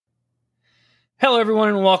Hello, everyone,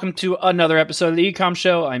 and welcome to another episode of the Ecom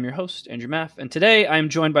Show. I'm your host, Andrew Maff, and today I'm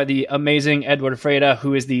joined by the amazing Edward Freda,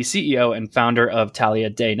 who is the CEO and founder of Talia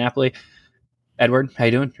di Napoli. Edward, how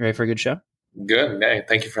you doing? You ready for a good show? Good. Yeah,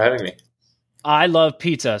 thank you for having me. I love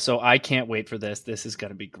pizza, so I can't wait for this. This is going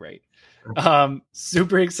to be great.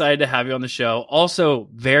 Super excited to have you on the show. Also,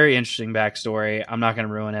 very interesting backstory. I'm not going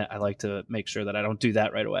to ruin it. I like to make sure that I don't do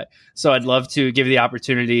that right away. So I'd love to give you the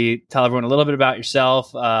opportunity, tell everyone a little bit about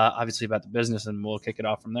yourself, obviously about the business, and we'll kick it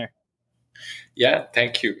off from there. Yeah,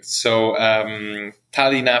 thank you. So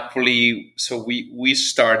Talia di Napoli, so we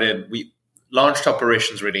launched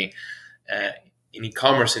operations really in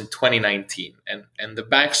e-commerce in 2019. And the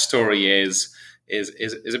backstory is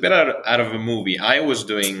a bit out of a movie. I was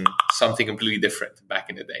doing something completely different back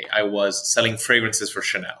in the day. I was selling fragrances for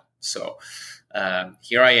Chanel. So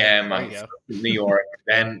here I am. I'm in New York,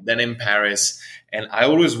 then in Paris, and I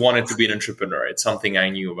always wanted to be an entrepreneur. It's something I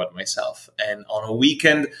knew about myself. And on a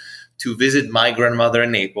weekend to visit my grandmother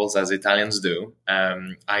in Naples, as Italians do,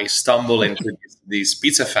 I stumble into this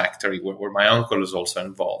pizza factory where my uncle was also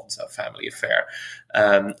involved. It's a family affair.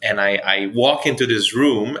 And I walk into this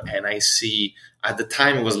room and I see, at the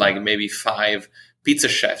time, it was like maybe 5 pizza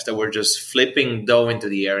chefs that were just flipping dough into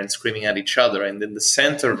the air and screaming at each other. And in the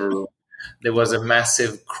center of the room, there was a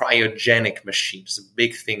massive cryogenic machine. It's a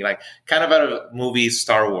big thing, like kind of out of movie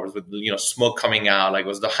Star Wars, with smoke coming out, like it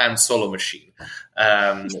was the Han Solo machine.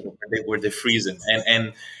 They were defreezing,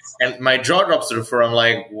 and my jaw drops to the floor. I'm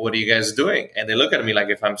like, "What are you guys doing?" And they look at me like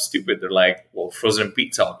if I'm stupid. They're like, "Well, frozen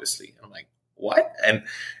pizza, obviously." I'm like, "What?"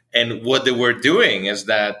 And what they were doing is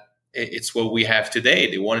that it's what we have today.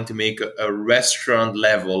 They wanted to make a restaurant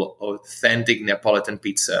level authentic Neapolitan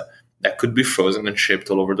pizza that could be frozen and shipped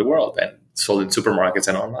all over the world and sold in supermarkets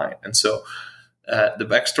and online. And so the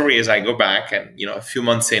backstory is I go back and, a few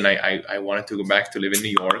months in, I wanted to go back to live in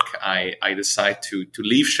New York. I decide to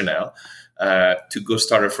leave Chanel to go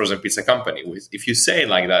start a frozen pizza company. If you say it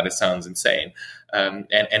like that, it sounds insane. And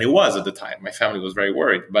it was at the time. My family was very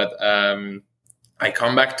worried. But I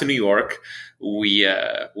come back to New York. We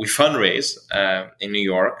fundraise in New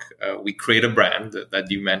York. We create a brand that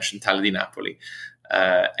you mentioned, Talia di Napoli.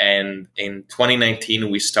 And in 2019,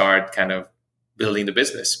 we start kind of building the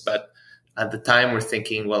business. But at the time, we're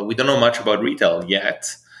thinking, well, we don't know much about retail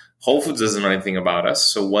yet. Whole Foods doesn't know anything about us.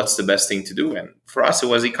 So what's the best thing to do? And for us, it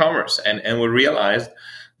was e-commerce. And we realized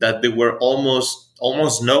that there were almost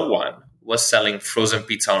no one was selling frozen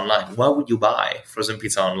pizza online. Why would you buy frozen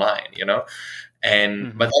pizza online,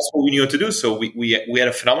 And but that's what we knew what to do. So we had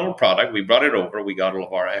a phenomenal product. We brought it over. We got all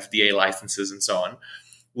of our FDA licenses and so on.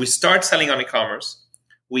 We start selling on e-commerce.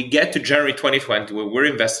 We get to January 2020, where we're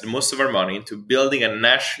invested most of our money into building a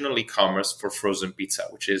national e-commerce for frozen pizza,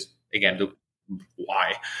 which is, again, the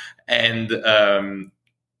why. And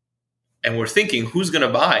we're thinking, who's going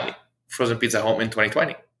to buy frozen pizza home in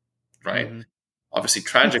 2020, right? Mm-hmm. Obviously,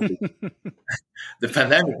 tragically, the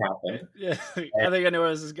pandemic happened. Yeah, I think I know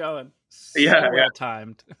where this is going. Yeah, well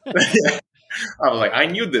timed. Yeah. I was like, I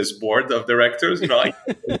knew this board of directors,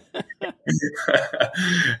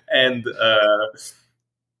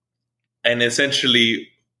 and essentially,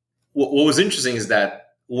 what was interesting is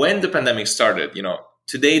that when the pandemic started,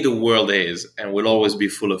 today the world is and will always be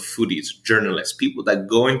full of foodies, journalists, people that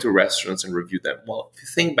go into restaurants and review them. Well, if you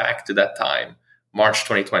think back to that time, March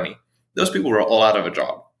 2020, those people were all out of a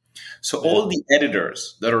job. So all the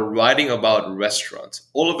editors that are writing about restaurants,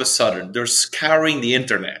 all of a sudden, they're scouring the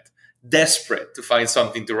internet, desperate to find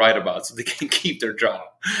something to write about so they can keep their job.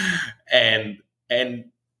 And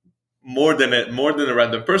more than a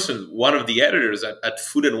random person, one of the editors at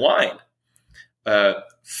Food and Wine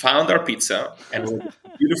found our pizza and wrote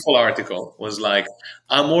a beautiful article, was like,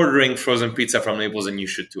 I'm ordering frozen pizza from Naples and you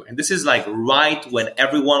should too. And this is like right when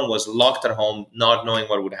everyone was locked at home, not knowing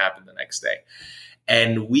what would happen the next day.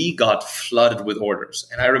 And we got flooded with orders.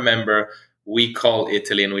 And I remember we call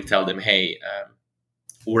Italy and we tell them, hey,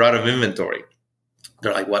 we're out of inventory.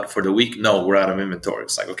 They're like, what, for the week? No, we're out of inventory.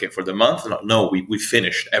 It's like, okay, for the month? No, we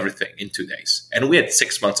finished everything in 2 days. And we had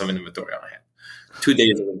 6 months of inventory on hand. 2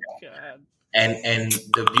 days of inventory. And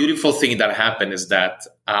the beautiful thing that happened is that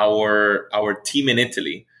our team in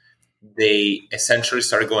Italy, they essentially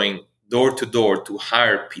started going door to door to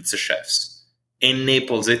hire pizza chefs in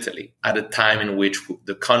Naples, Italy, at a time in which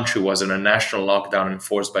the country was in a national lockdown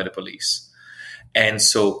enforced by the police. And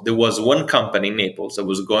so there was one company in Naples that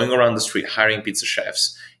was going around the street hiring pizza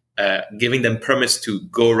chefs, giving them permits to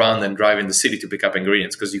go around and drive in the city to pick up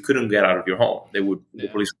ingredients because you couldn't get out of your home. The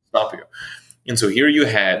police would stop you. And so here you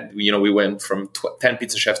had, we went from 10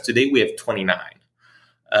 pizza chefs. Today we have 29.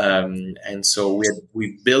 And so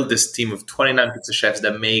we built this team of 29 pizza chefs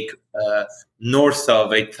that make north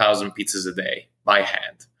of 8,000 pizzas a day by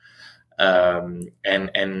hand. And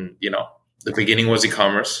the beginning was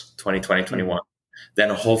e-commerce, 2020, 21. Then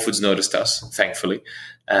Whole Foods noticed us, thankfully.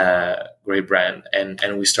 Great brand.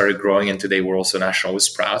 And we started growing. And today we're also national with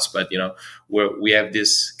Sprouts. But, we have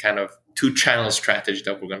this kind of 2-channel strategy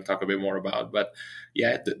that we're going to talk a bit more about. But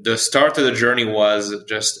yeah, the start of the journey was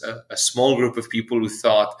just a small group of people who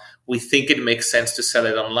thought, we think it makes sense to sell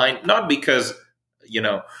it online. Not because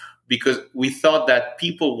we thought that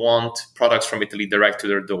people want products from Italy direct to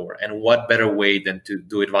their door. And what better way than to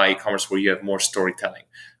do it via e-commerce where you have more storytelling?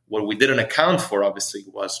 What we didn't account for, obviously,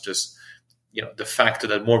 was just, the fact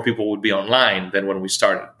that more people would be online than when we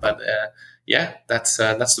started. But that's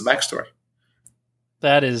the backstory.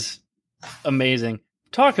 That is amazing.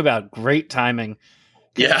 Talk about great timing.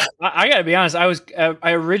 Yeah. I got to be honest.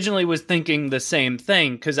 I originally was thinking the same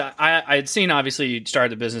thing because I had seen, obviously, you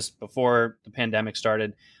started the business before the pandemic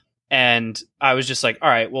started. And I was just like, all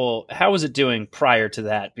right, well, how was it doing prior to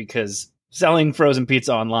that? Because selling frozen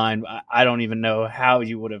pizza online, I don't even know how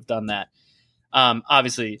you would have done that.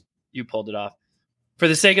 Obviously, you pulled it off. For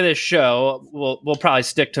the sake of this show, we'll probably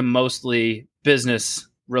stick to mostly business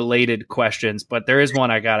related questions, but there is one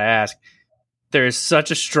I got to ask. There's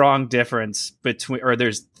such a strong difference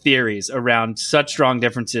there's theories around such strong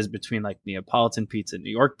differences between like Neapolitan pizza, New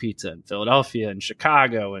York pizza, and Philadelphia, and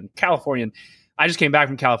Chicago, and California. I just came back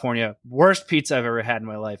from California. Worst pizza I've ever had in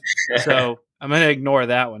my life. So I'm going to ignore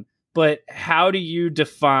that one. But how do you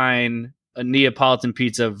define a Neapolitan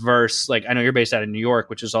pizza versus, like, I know you're based out of New York,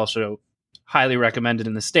 which is also highly recommended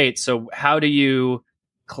in the States. So how do you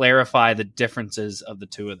clarify the differences of the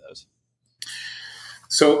two of those?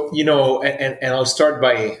 So, and I'll start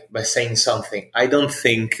by saying something. I don't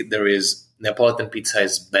think there is Neapolitan pizza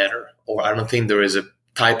is better, or I don't think there is a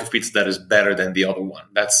type of pizza that is better than the other one.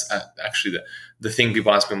 That's actually the thing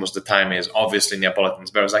people ask me most of the time is, obviously Neapolitan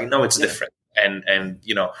is better. It's like, no, it's different. And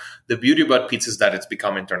the beauty about pizza is that it's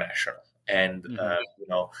become international. And,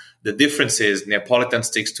 the difference is Neapolitan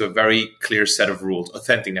sticks to a very clear set of rules,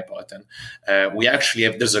 authentic Neapolitan. We actually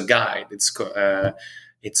there's a guide. It's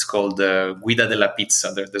called Guida della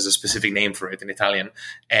Pizza. There's a specific name for it in Italian.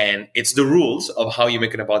 And it's the rules of how you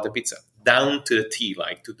make a Neapolitan pizza, down to the T,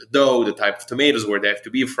 like to the dough, the type of tomatoes, where they have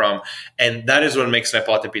to be from. And that is what makes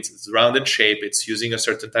Neapolitan pizza. It's round in shape. It's using a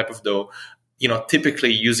certain type of dough.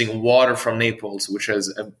 Typically using water from Naples, which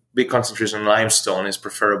has a big concentration of limestone, is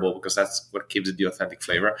preferable because that's what gives it the authentic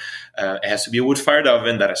flavor. It has to be a wood-fired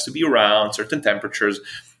oven that has to be around certain temperatures,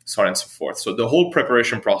 so on and so forth. So the whole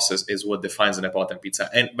preparation process is what defines a Neapolitan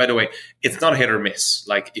pizza. And by the way, it's not hit or miss.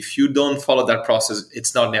 Like, if you don't follow that process,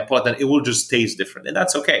 it's not Neapolitan. It will just taste different. And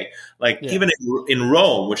that's okay. Even in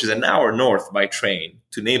Rome, which is an hour north by train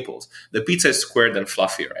to Naples, the pizza is squared and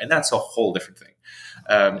fluffier. And that's a whole different thing.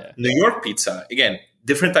 New York pizza, again,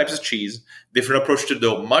 different types of cheese, different approach to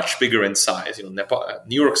dough, much bigger in size.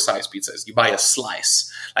 New York size pizzas, you buy a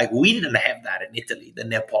slice. Like, we didn't have that in Italy, the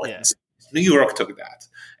Neapolitan. New York took that,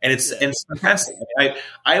 and it's fantastic.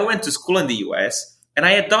 I went to school in the US, and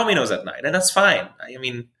I had Domino's at night, and that's fine. I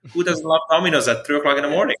mean, who doesn't love Domino's at 3:00 in the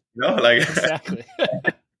morning? Exactly.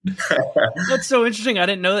 That's so interesting. I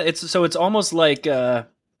didn't know that. It's almost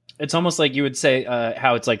like you would say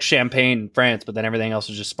how it's like champagne in France, but then everything else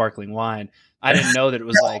is just sparkling wine. I didn't know that it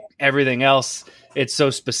was like everything else. It's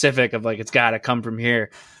so specific of like, it's got to come from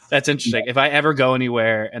here. That's interesting. If I ever go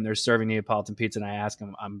anywhere and they're serving Neapolitan pizza and I ask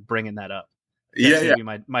them, I'm bringing that up. That's gonna be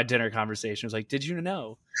my dinner conversation. It's like, did you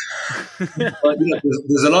know? Well,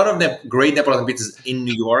 there's a lot of great Neapolitan pizzas in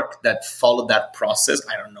New York that follow that process.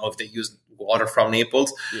 I don't know if they use water from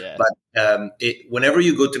Naples, but whenever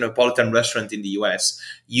you go to a Neapolitan restaurant in the US,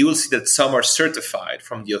 you will see that some are certified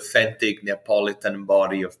from the authentic Neapolitan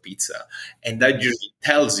body of pizza. And that usually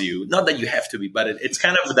tells you, not that you have to be, but it's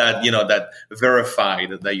kind of that, that verified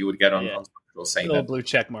that you would get on social saying little that. Blue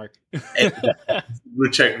check mark. Blue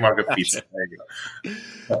check mark of pizza. There you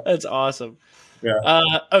go. That's awesome. Yeah.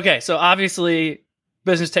 Okay. So obviously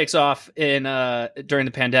business takes off during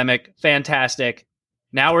the pandemic. Fantastic.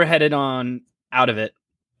 Now we're headed on out of it.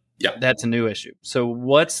 Yeah. That's a new issue. So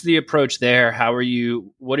what's the approach there?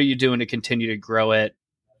 What are you doing to continue to grow it?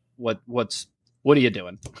 What are you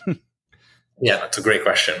doing? Yeah, that's a great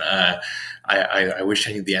question. I wish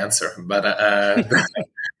I knew the answer, but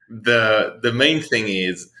the main thing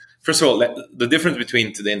is, first of all, the difference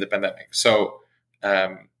between today and the pandemic. So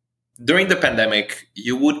during the pandemic,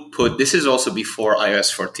 you would put, this is also before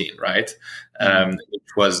iOS 14, right?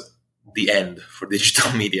 Which was the end for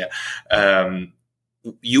digital media.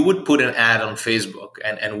 You would put an ad on Facebook,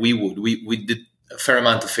 and we did a fair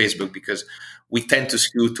amount of Facebook because we tend to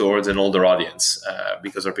skew towards an older audience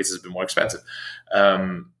because our pizza has been more expensive.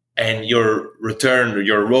 And your return,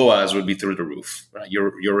 your ROAS would be through the roof. Right?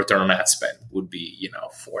 Your return on ad spend would be,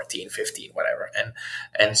 14, 15, whatever.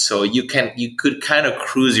 And so you could kind of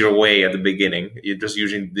cruise your way at the beginning. You're just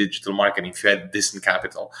using digital marketing if you had decent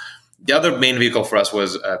capital. The other main vehicle for us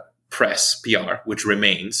was press, PR, which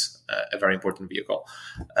remains a very important vehicle.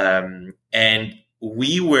 And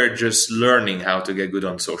we were just learning how to get good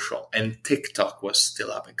on social, and TikTok was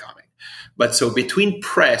still up and coming. But so between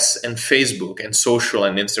press and Facebook and social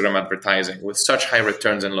and Instagram advertising with such high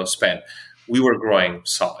returns and low spend, we were growing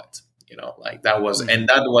solid. That was, and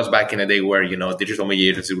that was back in the day where, digital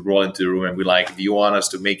media agencies would roll into the room and be like, do you want us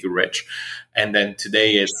to make you rich? And then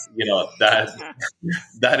today it's,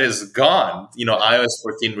 that is gone. iOS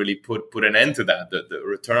 14 really put an end to that. The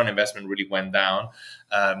return on investment really went down.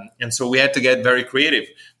 And so we had to get very creative.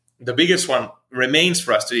 The biggest one remains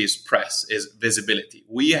for us today is press, is visibility.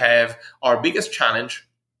 We have our biggest challenge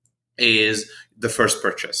is the first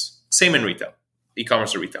purchase. Same in retail,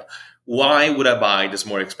 e-commerce or retail. Why would I buy this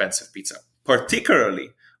more expensive pizza? Particularly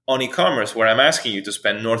on e-commerce, where I'm asking you to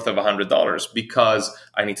spend north of $100 because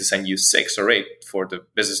I need to send you 6 or 8 for the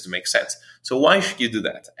business to make sense. So why should you do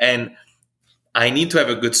that? And I need to have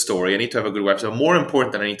a good story. I need to have a good website. More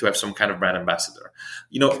important, I need to have some kind of brand ambassador.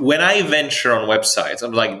 When I venture on websites,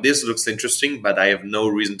 I'm like, this looks interesting, but I have no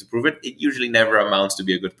reason to prove it. It usually never amounts to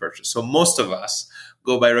be a good purchase. So most of us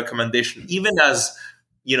go by recommendation, even as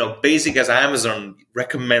basic as Amazon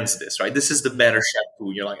recommends this, right? This is the better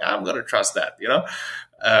shampoo. You're like, I'm going to trust that,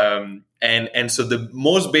 And so the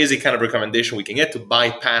most basic kind of recommendation we can get to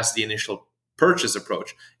bypass the initial purchase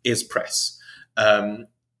approach is press.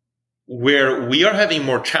 Where we are having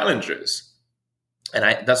more challenges, and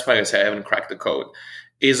that's why I say I haven't cracked the code,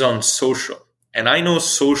 is on social. And I know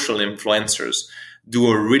social influencers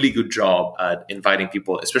do a really good job at inviting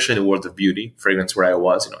people, especially in the world of beauty, fragrance where I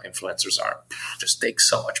was, influencers just take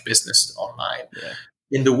so much business online. Yeah.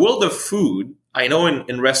 In the world of food, I know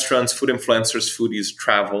in restaurants, food influencers, foodies,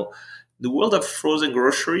 travel, the world of frozen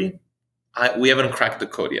grocery, we haven't cracked the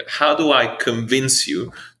code yet. How do I convince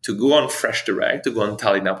you to go on Fresh Direct, to go on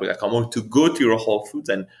TaliaDiNapoli.com, or to go to your Whole Foods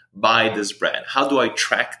and buy this brand? How do I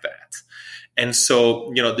track that? And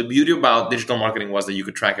so, the beauty about digital marketing was that you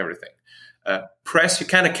could track everything. Press, you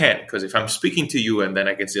kind of can't, because if I'm speaking to you and then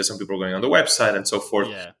I can see some people going on the website and so forth,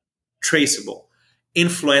 traceable.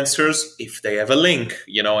 Influencers, if they have a link,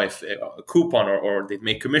 if a coupon or they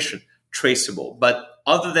make commission, traceable. But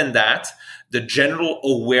other than that, the general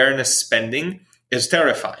awareness spending is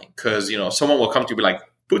terrifying because, someone will come to you and be like,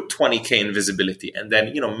 put 20K in visibility. And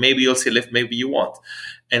then, maybe you'll see a lift, maybe you won't.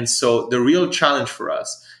 And so the real challenge for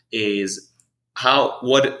us is how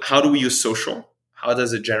do we use social? How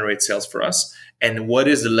does it generate sales for us? And what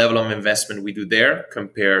is the level of investment we do there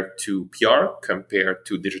compared to PR, compared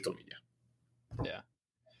to digital media? Yeah.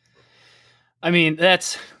 I mean,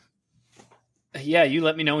 you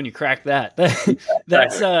let me know when you crack that.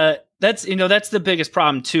 That's the biggest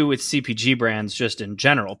problem too with CPG brands just in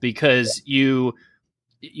general, because you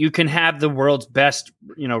can have the world's best,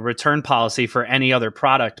 return policy for any other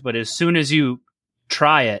product, but as soon as you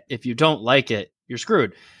try it, if you don't like it, you're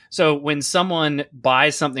screwed. So when someone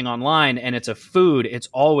buys something online and it's a food, it's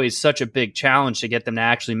always such a big challenge to get them to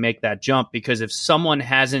actually make that jump, because if someone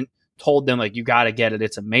hasn't told them like, you got to get it,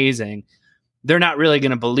 it's amazing, they're not really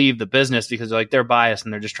going to believe the business because they're biased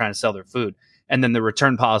and they're just trying to sell their food. And then the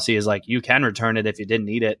return policy is like, you can return it if you didn't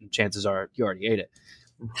eat it, and chances are you already ate it.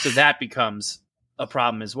 So that becomes a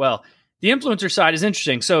problem as well. The influencer side is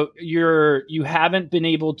interesting. So you haven't been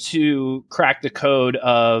able to crack the code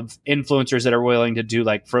of influencers that are willing to do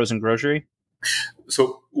like frozen grocery?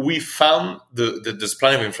 So we found there's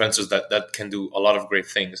plenty of influencers that can do a lot of great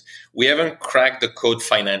things. We haven't cracked the code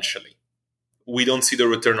financially. We don't see the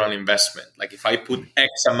return on investment. Like if I put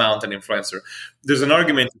X amount on influencer, there's an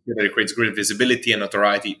argument that it creates great visibility and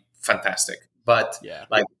notoriety. Fantastic. But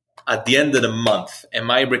at the end of the month,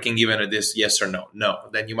 am I breaking even at this? Yes or no? No.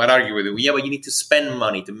 Then you might argue with it. Yeah, but you need to spend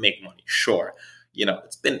money to make money. Sure.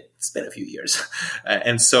 It's been a few years.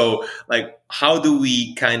 And so how do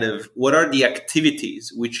we what are the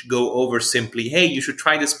activities which go over simply, hey, you should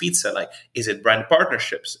try this pizza? Like, is it brand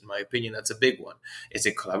partnerships? In my opinion, that's a big one. Is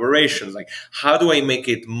it collaborations? Like, how do I make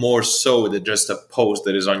it more so than just a post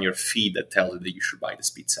that is on your feed that tells you that you should buy this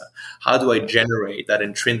pizza? How do I generate that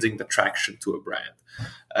intrinsic attraction to a brand?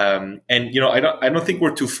 I don't think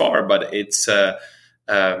we're too far, but it's,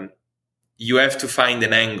 you have to find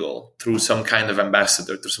an angle through some kind of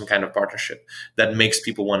ambassador, through some kind of partnership that makes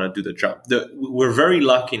people want to do the job. We're very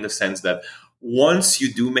lucky in the sense that once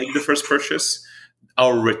you do make the first purchase,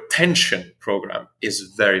 our retention program is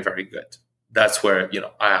very, very good. That's where,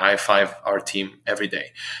 I high five our team every day.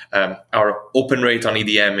 Our open rate on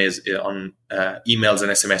EDM is on emails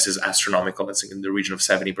and SMS is astronomical. It's in the region of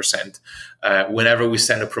 70%. Whenever we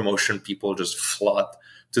send a promotion, people just flood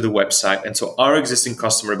to the website. And so our existing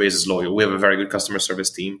customer base is loyal. We have a very good customer service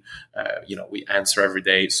team. We answer every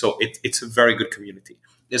day. So it's a very good community.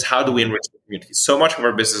 Is how do we enrich the community? So much of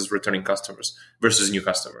our business is returning customers versus new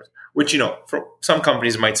customers, which, for some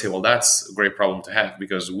companies might say, well, that's a great problem to have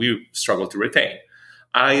because we struggle to retain.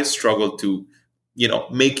 I struggle to,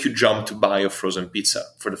 make you jump to buy a frozen pizza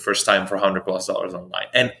for the first time for $100+ online.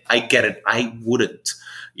 And I get it. I wouldn't,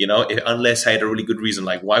 unless I had a really good reason.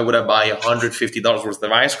 Like, why would I buy $150 worth of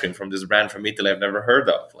ice cream from this brand from Italy I've never heard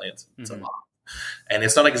of? It's a lot. And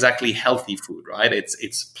it's not exactly healthy food, right?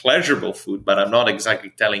 It's pleasurable food, but I'm not exactly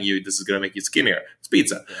telling you this is going to make you skinnier. It's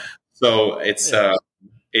pizza. Yeah. So it's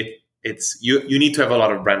you need to have a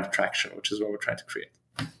lot of brand attraction, which is what we're trying to create.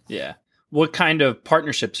 Yeah. What kind of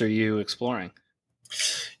partnerships are you exploring?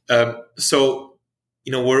 So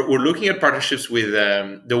we're looking at partnerships with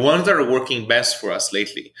the ones that are working best for us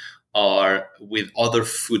lately are with other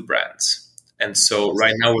food brands. And so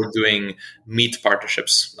right now we're doing meat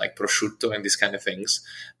partnerships like prosciutto and these kind of things,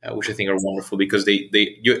 which I think are wonderful because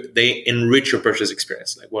they enrich your purchase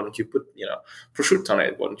experience. Like, why don't you put prosciutto on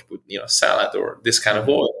it? Why don't you put salad or this kind of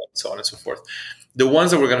oil and so on and so forth. The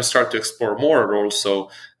ones that we're going to start to explore more are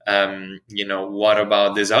also what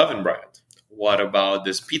about this oven brand? What about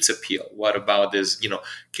this pizza peel? What about this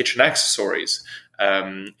kitchen accessories?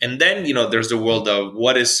 And then there's the world of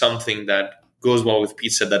what is something that goes well with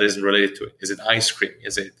pizza that isn't related to it. Is it ice cream?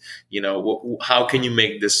 Is it, how can you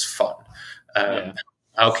make this fun?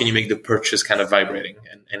 How can you make the purchase kind of vibrating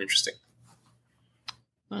and interesting?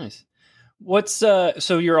 Nice. What's,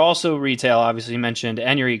 so you're also retail, obviously you mentioned,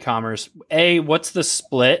 and your e-commerce. What's the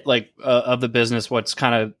split of the business? What's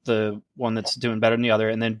kind of the one that's doing better than the other?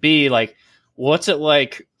 And then B, what's it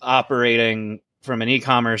like operating from an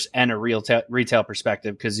e-commerce and a retail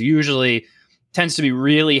perspective? Because usually tends to be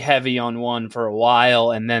really heavy on one for a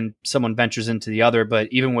while and then someone ventures into the other. But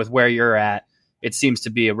even with where you're at, it seems to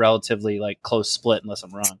be a relatively close split unless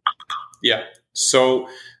I'm wrong. Yeah. So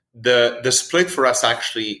the split for us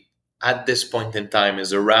actually at this point in time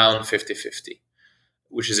is around 50-50,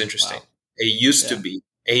 which is interesting. Wow. It used to be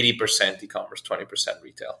 80% e-commerce, 20%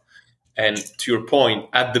 retail. And to your point,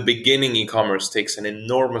 at the beginning, e-commerce takes an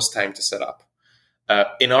enormous time to set up.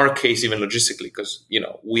 In our case, even logistically, because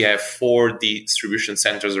we have 4 distribution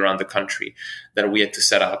centers around the country that we had to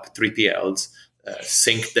set up, 3PLs,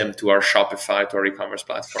 sync them to our Shopify, to our e-commerce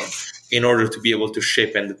platform, in order to be able to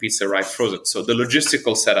ship and the pizza arrive frozen. So the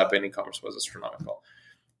logistical setup in e-commerce was astronomical.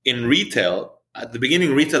 In retail, at the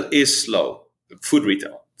beginning, retail is slow, food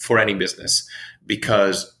retail, for any business,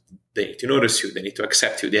 because they need to notice you. They need to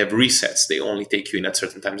accept you. They have resets. They only take you in at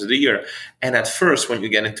certain times of the year. And at first, when you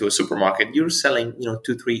get into a supermarket, you're selling,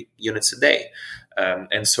 2-3 units a day.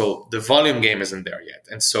 And so the volume game isn't there yet.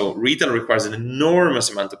 And so retail requires an enormous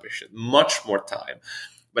amount of patience, much more time.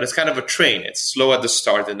 But it's kind of a train. It's slow at the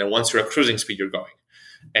start. And then once you're at cruising speed, you're going.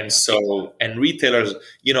 And so, and retailers,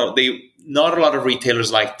 not a lot of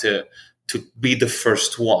retailers like to be the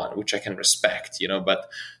first one, which I can respect, But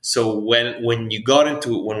so when we got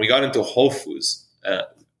into Whole Foods,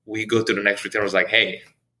 we go to the next retailer, was like, hey,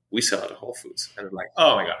 we sell at Whole Foods, and they're like,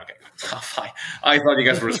 oh my god, okay, fine. I thought you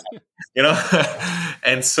guys were,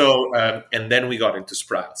 And so and then we got into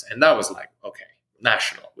Sprouts, and that was like, okay,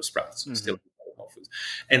 national with Sprouts, still Whole Foods,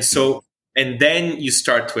 and so. And then you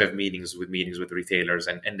start to have meetings with retailers,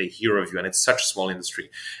 and they hear of you, and it's such a small industry.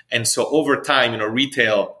 And so over time,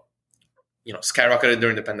 retail, skyrocketed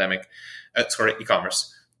during the pandemic,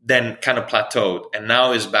 e-commerce, then kind of plateaued, and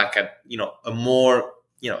now is back at, a more,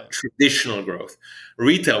 traditional growth.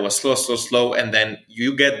 Retail was slow, and then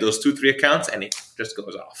you get those 2-3 accounts, and it just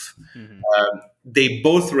goes off. Mm-hmm. They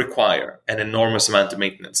both require an enormous amount of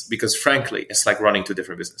maintenance because, frankly, it's like running 2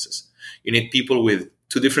 different businesses. You need people with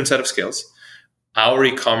 2 different set of skills. Our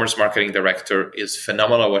e-commerce marketing director is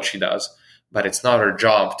phenomenal at what she does, but it's not her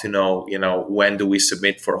job to know, when do we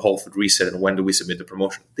submit for a Whole Food reset and when do we submit the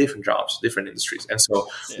promotion. Different jobs, different industries. And so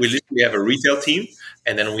we literally have a retail team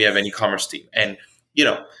and then we have an e-commerce team. And,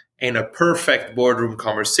 in a perfect boardroom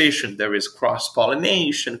conversation, there is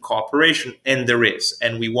cross-pollination, cooperation, and there is.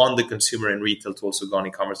 And we want the consumer in retail to also go on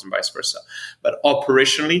e-commerce and vice versa. But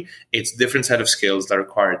operationally, it's different set of skills that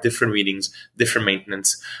require different meetings, different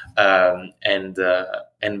maintenance, and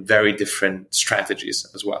very different strategies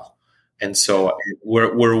as well. And so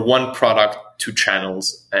we're one product, 2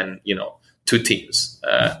 channels, and 2 teams,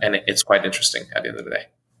 and it's quite interesting at the end of the day.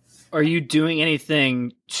 Are you doing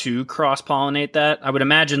anything to cross-pollinate that? I would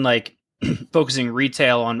imagine like focusing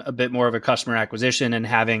retail on a bit more of a customer acquisition and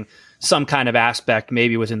having some kind of aspect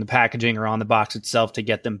maybe within the packaging or on the box itself to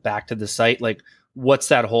get them back to the site. Like what's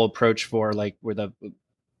that whole approach for like with the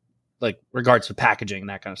like regards to packaging and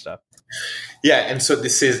that kind of stuff? Yeah, and so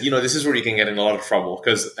this is where you can get in a lot of trouble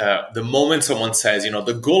because the moment someone says,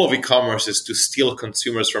 the goal of e-commerce is to steal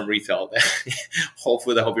consumers from retail,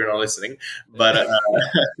 hopefully, I hope you're not listening. But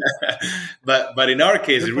but in our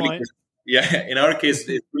case, in our case,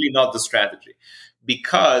 it's really not the strategy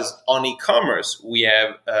because on e-commerce we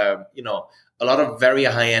have a lot of very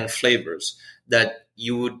high-end flavors that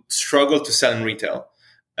you would struggle to sell in retail,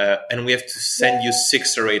 and we have to send you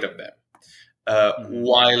 6 or 8 of them.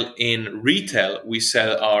 While in retail, we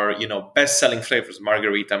sell our, best-selling flavors,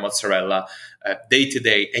 margarita, mozzarella, day to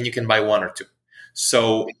day, and you can buy 1 or 2.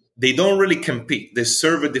 So they don't really compete. They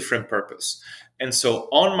serve a different purpose. And so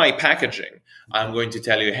on my packaging, I'm going to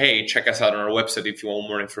tell you, hey, check us out on our website if you want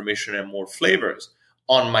more information and more flavors.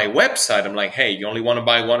 On my website, I'm like, hey, you only want to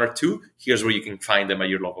buy 1 or 2? Here's where you can find them at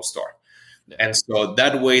your local store. And so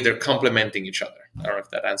that way they're complementing each other. I don't know if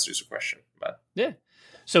that answers your question. But yeah.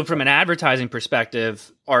 So from an advertising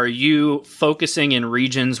perspective, are you focusing in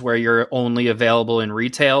regions where you're only available in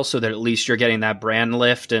retail so that at least you're getting that brand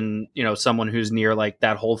lift and, someone who's near like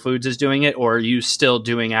that Whole Foods is doing it? Or are you still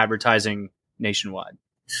doing advertising nationwide?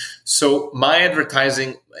 So my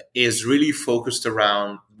advertising is really focused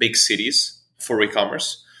around big cities for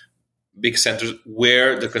e-commerce, big centers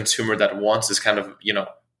where the consumer that wants this kind of,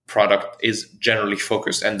 product is generally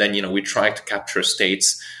focused. And then, we try to capture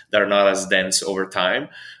states that are not as dense over time.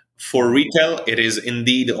 For retail, it is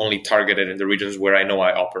indeed only targeted in the regions where I know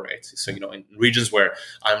I operate. So, in regions where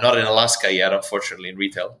I'm not in Alaska yet, unfortunately, in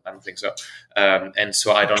retail, I don't think so. And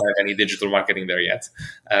so I don't have any digital marketing there yet.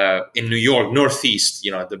 In New York, Northeast,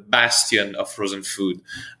 the bastion of frozen food,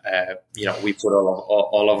 we put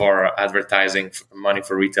all of our advertising money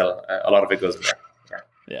for retail. A lot of it goes in there.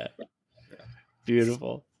 Yeah.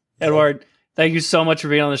 Beautiful. Edward, thank you so much for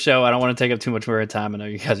being on the show. I don't want to take up too much more of your time. I know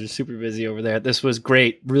you guys are super busy over there. This was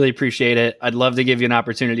great. Really appreciate it. I'd love to give you an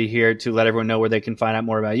opportunity here to let everyone know where they can find out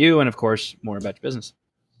more about you and, of course, more about your business.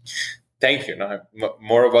 Thank you. No,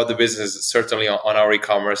 more about the business, certainly on our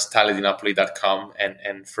e-commerce, taliadinapoli.com,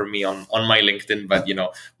 and for me on my LinkedIn. But,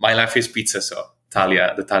 my life is pizza, so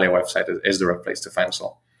the Talia website is the right place to find us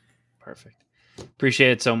all. Perfect.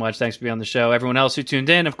 Appreciate it so much. Thanks for being on the show. Everyone else who tuned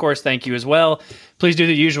in, of course, thank you as well. Please do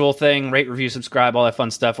the usual thing, rate, review, subscribe, all that fun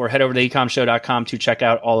stuff, or head over to ecomshow.com to check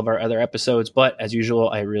out all of our other episodes. But as usual,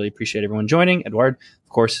 I really appreciate everyone joining. Edward, of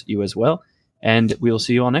course, you as well. And we will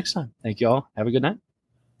see you all next time. Thank you all. Have a good night.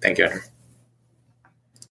 Thank you.